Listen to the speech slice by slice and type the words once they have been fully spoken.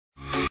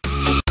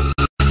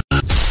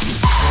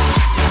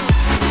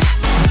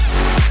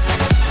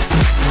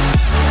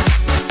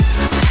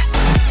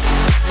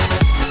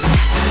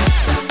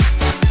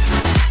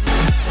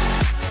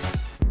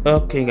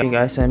Okay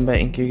guys, I'm back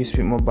in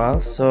Hibikase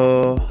Mobile.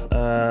 So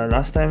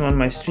last time on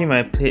my stream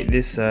I played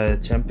this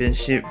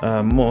championship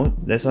mode.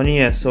 There's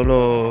only a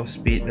solo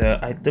speed.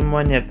 Item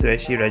 1 you have to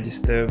actually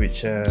register,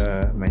 which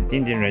my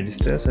team didn't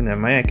register, so never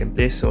mind, I can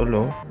play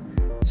solo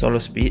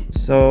speed.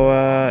 So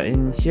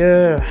in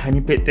here I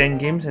only played 10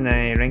 games and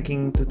I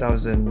ranking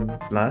 2000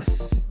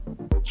 plus.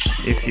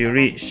 If you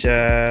reach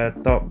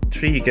top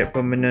 3 you get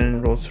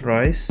permanent Rolls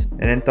Royce,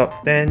 and then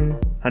top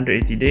 10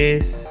 180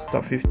 days,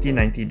 top 50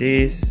 90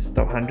 days,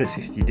 top 100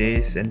 60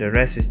 days, and the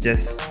rest is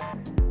just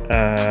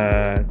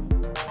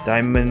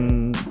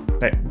diamond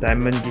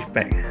gift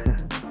pack.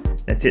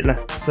 That's it lah.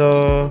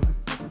 So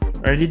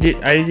I already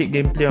did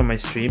gameplay on my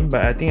stream,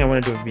 but I think I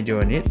want to do a video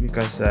on it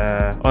because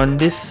on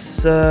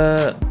this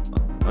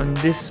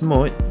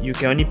mode you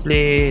can only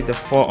play the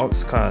 4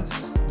 Ox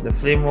cars: the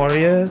Flame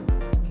Warrior,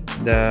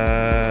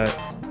 the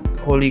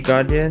Holy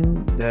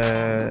Guardian,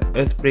 the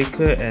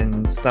Earthbreaker,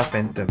 and Star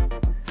Phantom.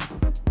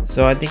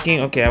 So I'm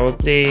thinking, okay, I will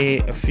play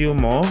a few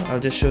more.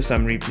 I'll just show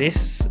some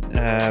replays.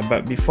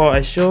 But before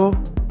I show,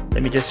 let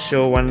me just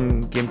show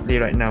one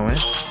gameplay right now.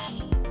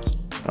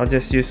 I'll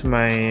just use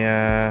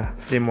my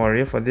Flame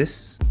Warrior for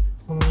this.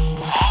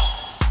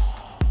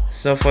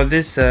 So for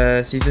this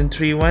season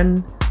 3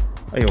 one,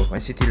 ayo,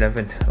 my city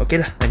 11. Okay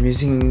lah, I'm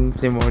using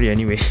Flame Warrior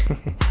anyway.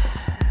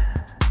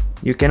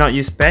 You cannot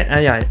use pet.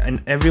 Yeah,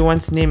 and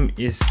everyone's name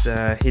is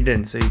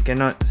hidden, so you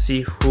cannot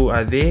see who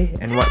are they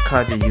and what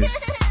car they use.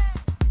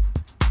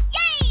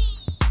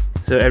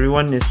 So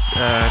everyone is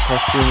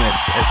costumed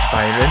as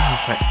Byron,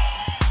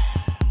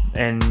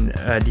 and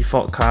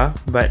default car,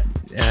 but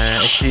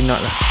actually not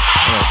lah.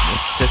 Alright,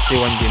 let's just play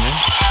one game.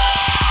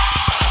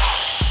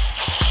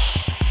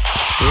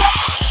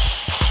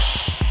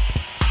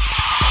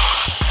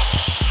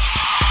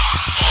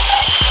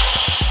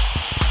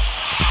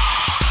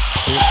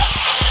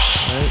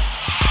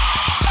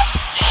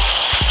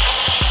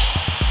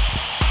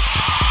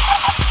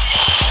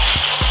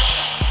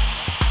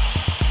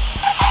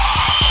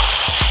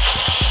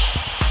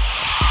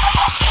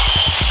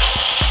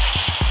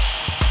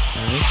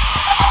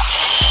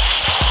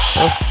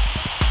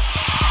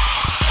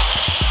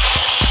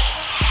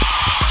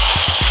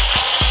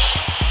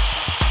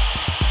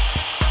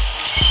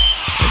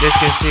 As you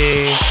can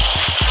see,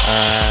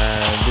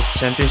 this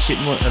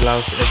championship mode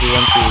allows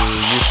everyone to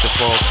use the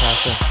 4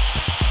 cars,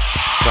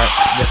 but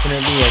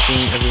definitely I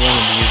think everyone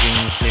will be using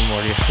Flame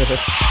Warrior.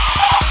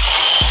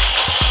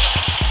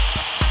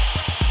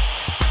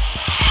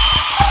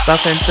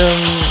 Star Phantom,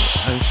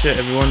 I'm sure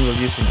everyone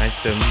will use in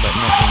item, but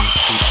not in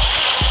speed.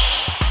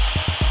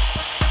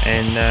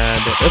 And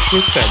the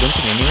Earthquaker, I don't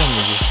think anyone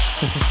will use.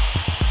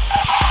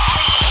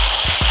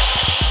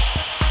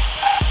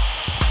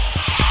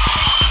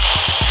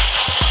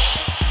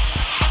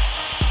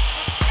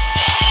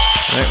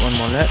 Alright, one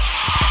more lap.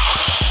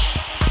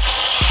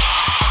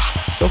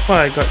 So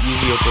far I got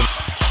easy open.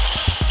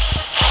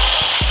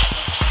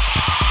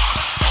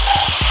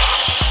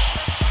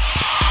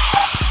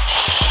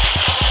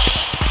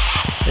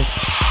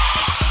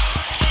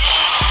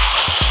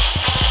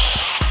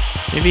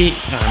 Maybe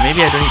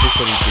I don't need to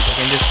show this. I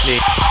can just play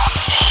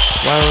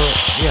while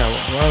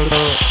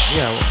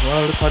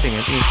recording.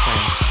 I think it's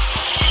fine.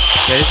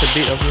 There is a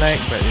bit of lag,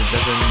 but it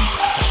doesn't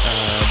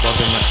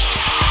bother much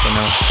for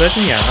now. So I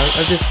think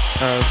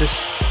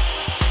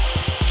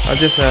I'll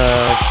just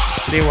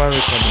play while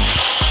recording.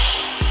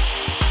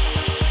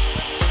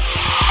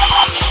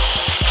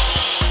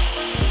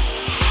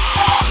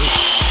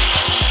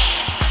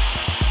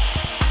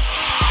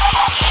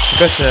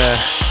 Because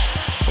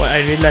what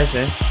I realized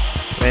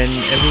when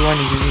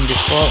everyone is using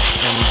default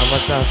and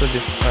avatar also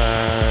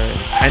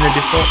kinda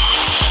default,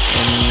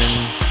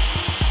 and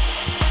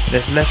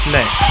there's less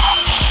lag.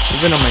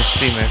 Even on my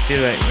stream, I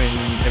feel like when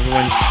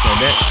everyone's like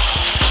that,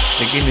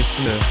 the game is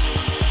slow.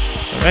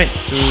 Alright,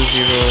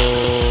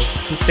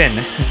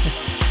 2-10.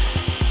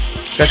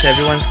 Because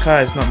everyone's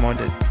car is not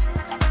modded.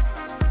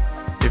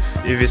 If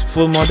it's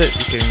full modded,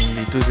 it can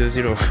be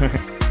 2-0.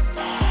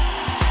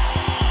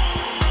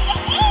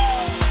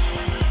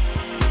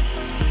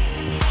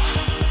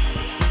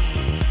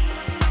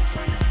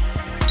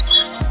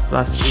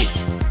 Plus 8.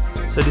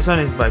 So this one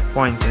is by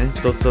points,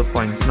 total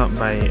points, not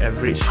by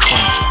average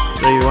points.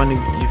 So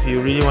if you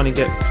really want to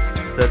get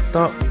the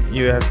top,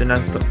 you have to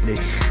non-stop play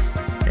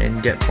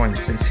and get points.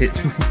 That's it.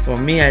 For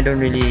me, I don't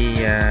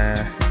really.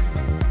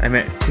 I'm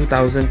at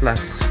 2000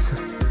 plus.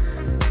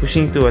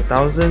 Pushing to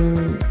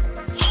 1000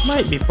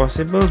 might be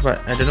possible,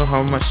 but I don't know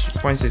how much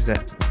points is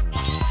that.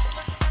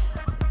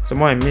 Some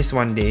more, I missed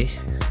one day.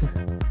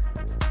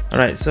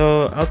 Alright,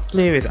 so I'll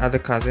play with other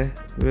cars.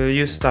 We'll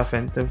use Star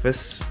Phantom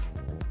first.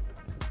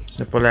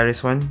 The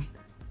Polaris one.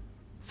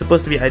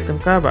 Supposed to be item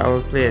car, but I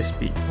will play as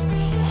speed.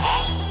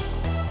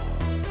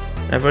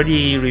 I've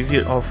already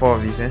reviewed all 4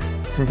 of these.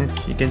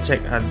 You can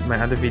check my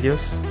other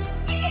videos.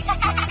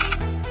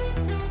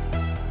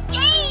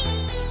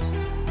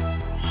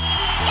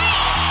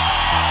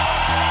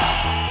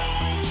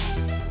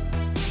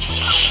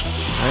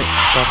 Alright,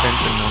 Star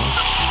Phantom now.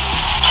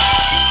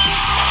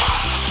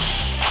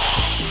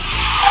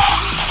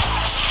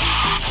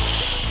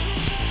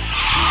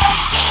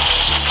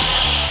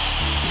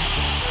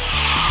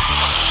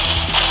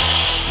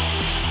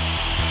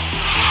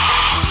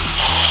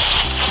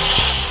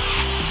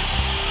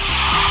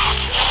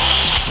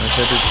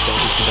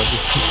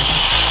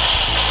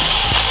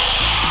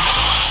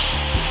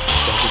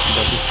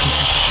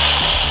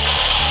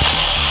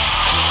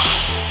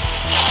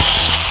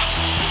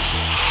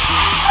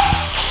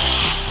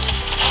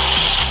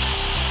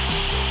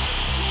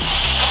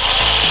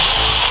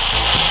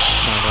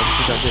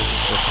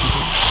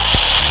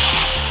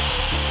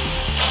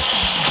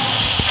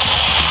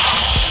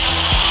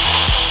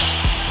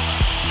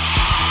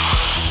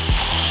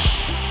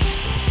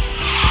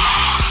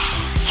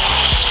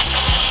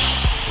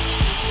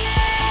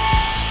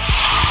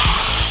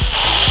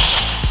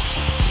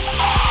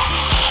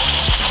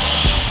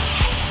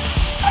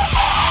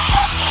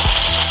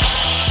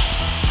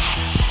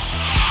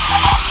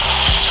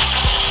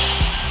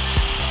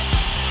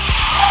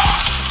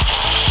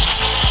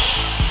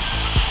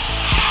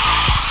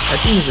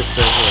 think it's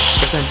a server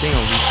because I'm playing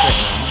on WeChat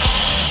now.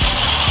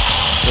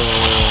 So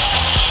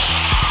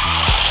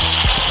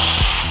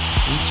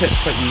WeChat's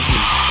quite easy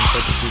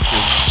compared to QQ.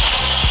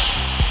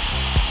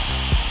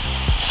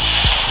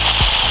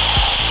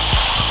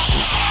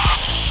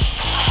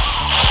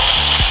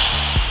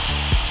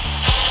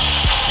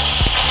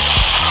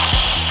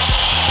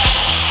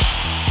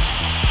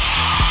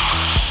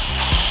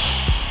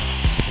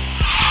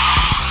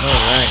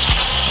 Alright,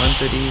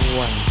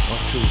 131 or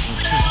 2.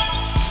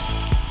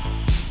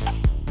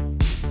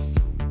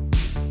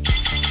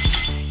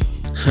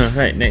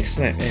 Alright, next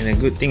map, and a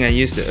good thing I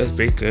used the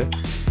Earthbreaker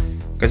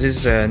because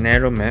it's a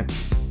narrow map.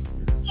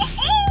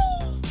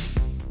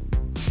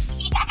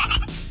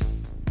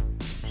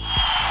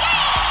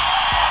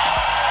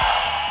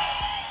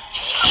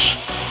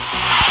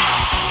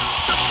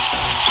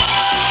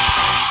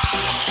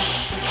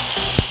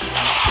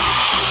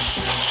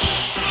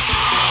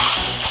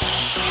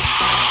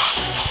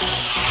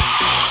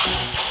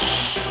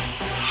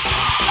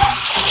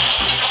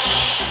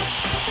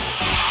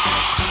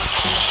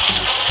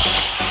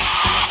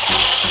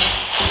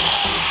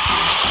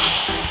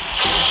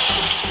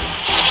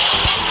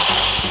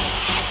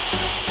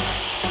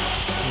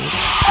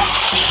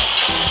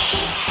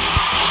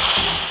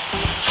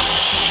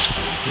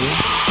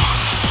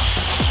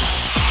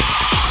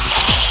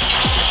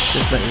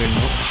 Just like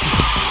remote.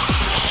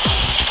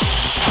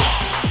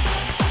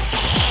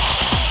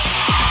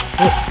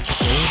 Oh,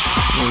 okay.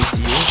 No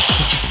ECU.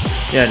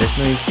 Yeah, there's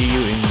no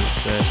ECU in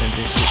this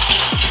championship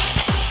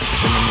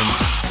tournament.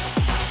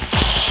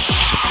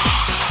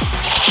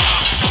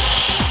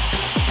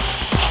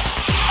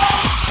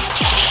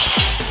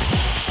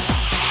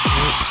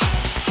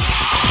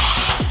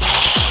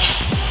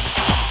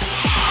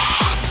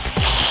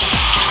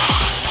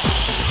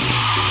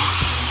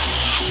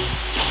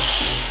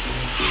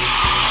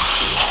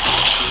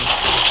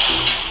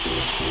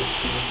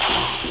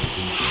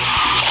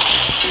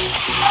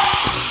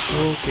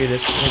 Okay,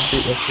 that's a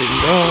bit of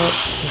it up.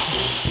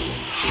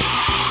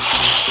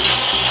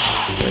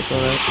 That's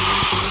alright.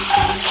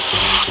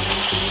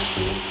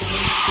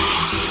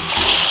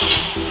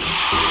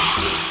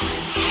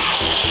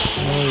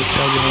 Oh, this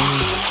guy behind me.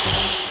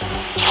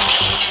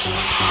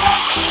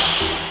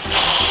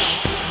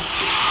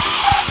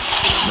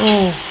 No!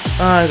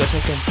 Ah, I got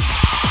second.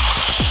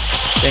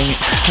 Dang it.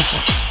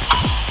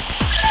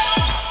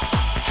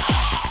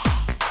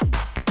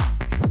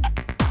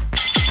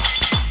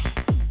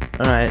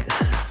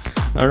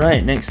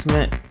 Alright, next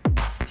map.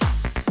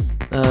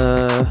 I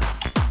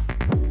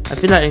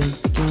feel like I'm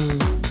picking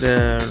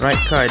the right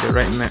car at the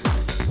right map,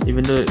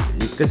 even though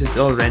because it's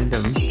all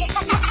random.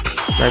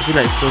 But I feel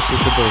like it's so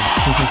suitable.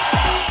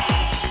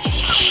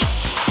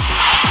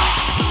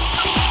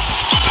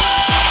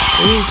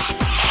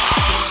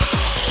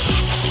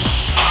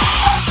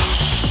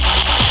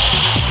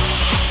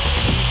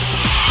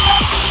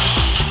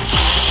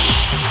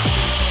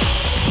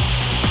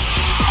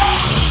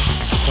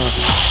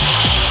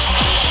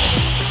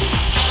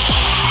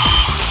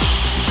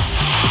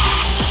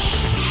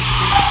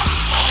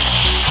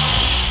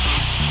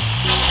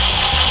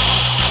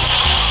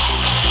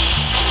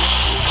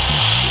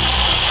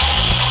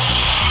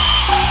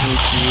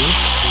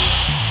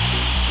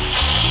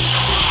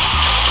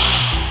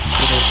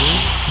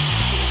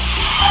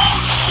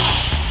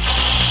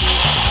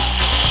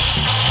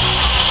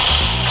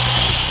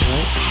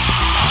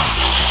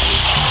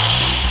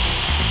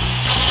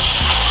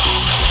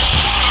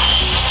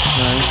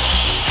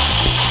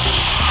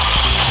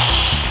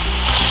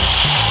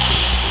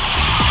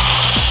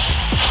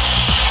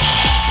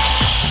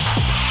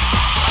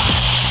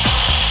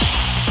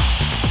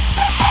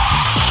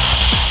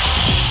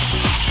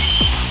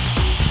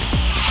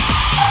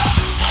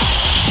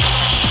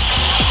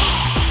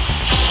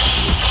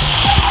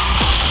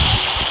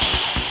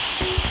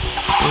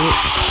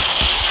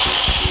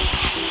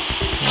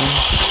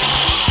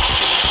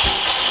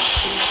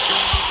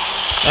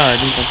 Ah, I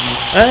didn't continue.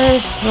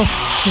 Hey, no.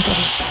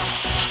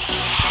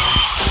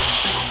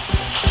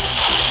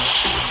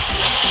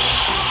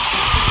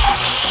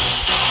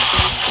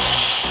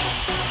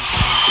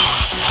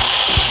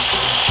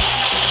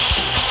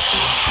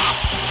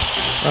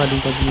 Ah, I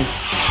didn't continue. No.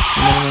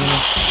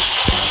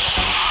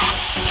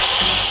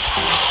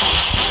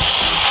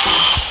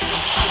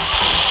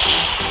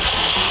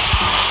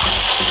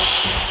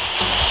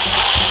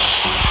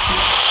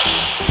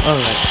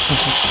 Alright.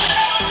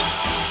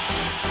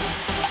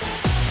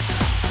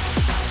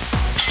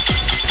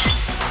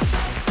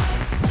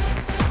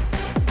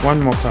 One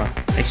more car.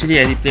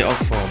 Actually, I did play all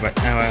 4, but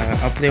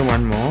I'll play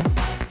one more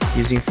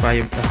using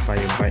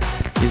Firebite,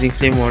 using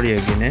Flame Warrior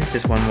again.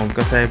 Just one more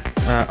because of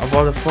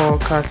all the 4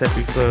 cars, I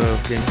prefer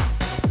Flame.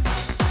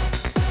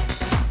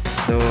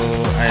 So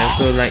I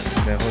also like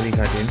the Holy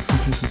Guardian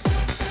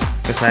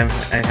because I'm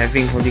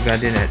having Holy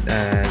Guardian at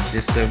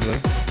this server.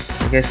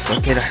 I guess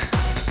okay lah.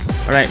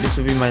 Alright, this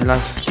will be my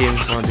last game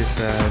for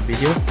this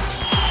video,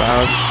 but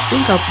I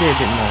think I'll play a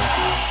bit more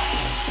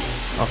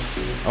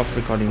off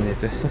recording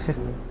later.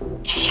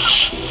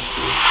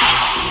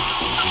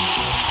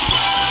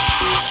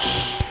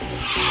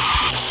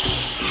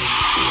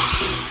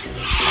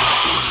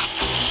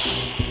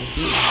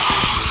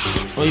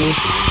 for you.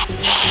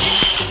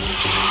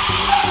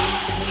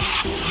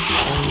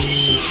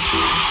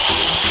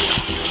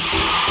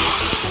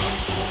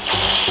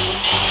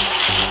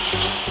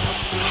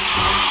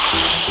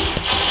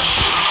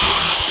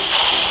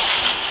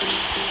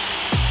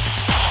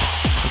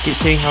 I keep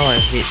saying how I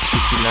hate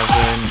City 11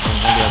 and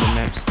all the other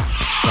maps,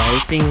 but I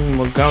think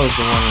Mogao is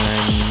the one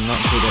I'm not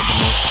good at the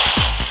most.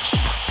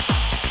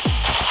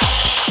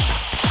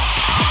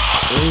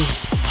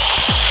 Ooh.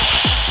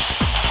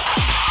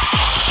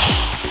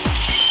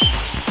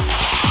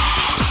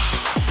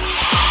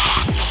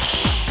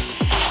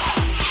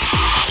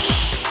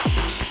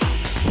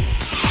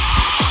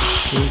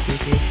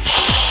 Okay.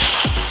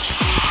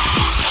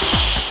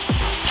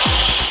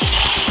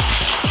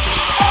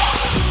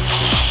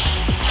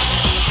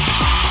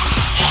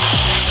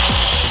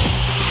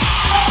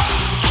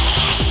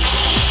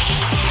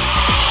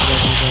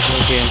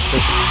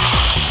 Okay,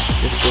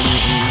 just don't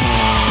make any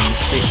more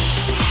mistakes.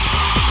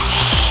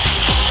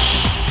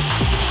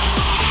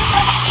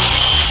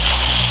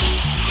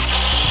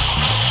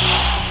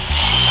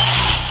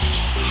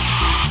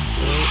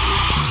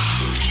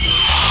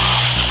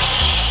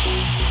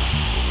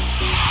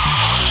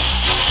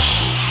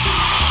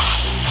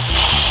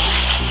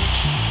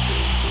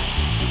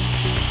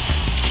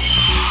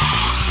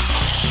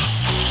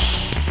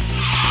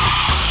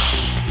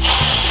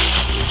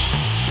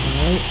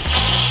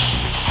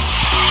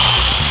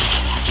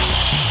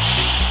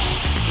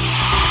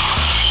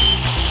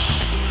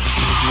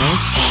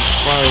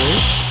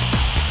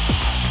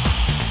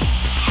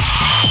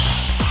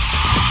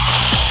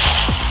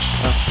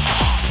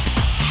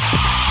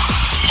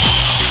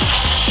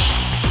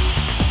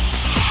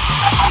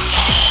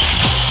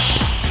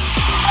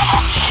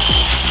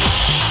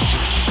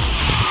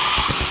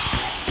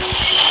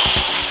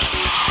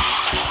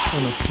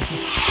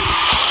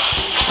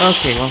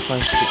 Okay,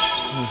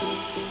 156.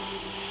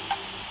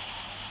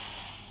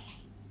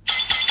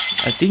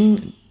 I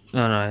think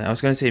no, I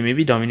was gonna say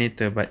maybe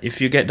Dominator, but if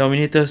you get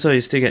Dominator, so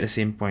you still get the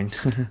same point.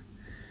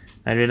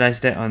 I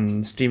realized that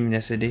on stream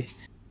yesterday.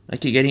 I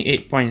keep getting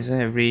 8 points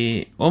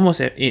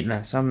almost at 8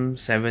 lah, some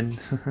 7.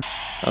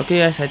 Okay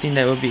guys, I think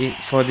that will be it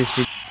for this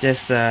video.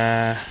 Just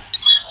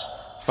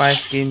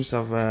 5 games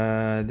of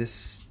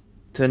this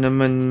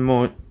tournament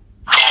mode,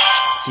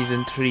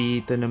 season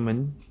 3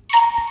 tournament.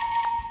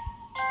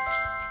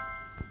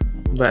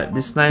 But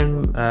this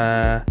time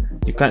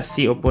you can't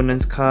see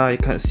opponent's car, you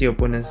can't see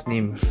opponent's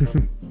name.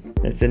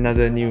 That's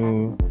another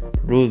new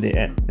rule they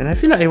add. And I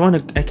feel like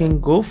I can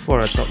go for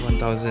a top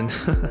 1000.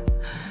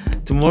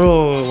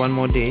 Tomorrow, one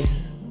more day.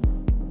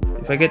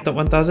 If I get top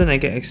 1000, I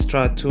get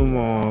extra 2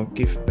 more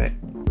gift pack.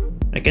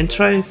 I can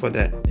try for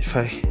that.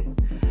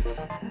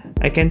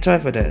 I can try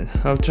for that.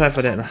 I'll try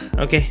for that lah.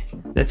 Okay,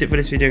 that's it for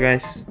this video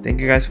guys.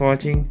 Thank you guys for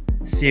watching.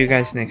 See you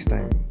guys next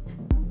time.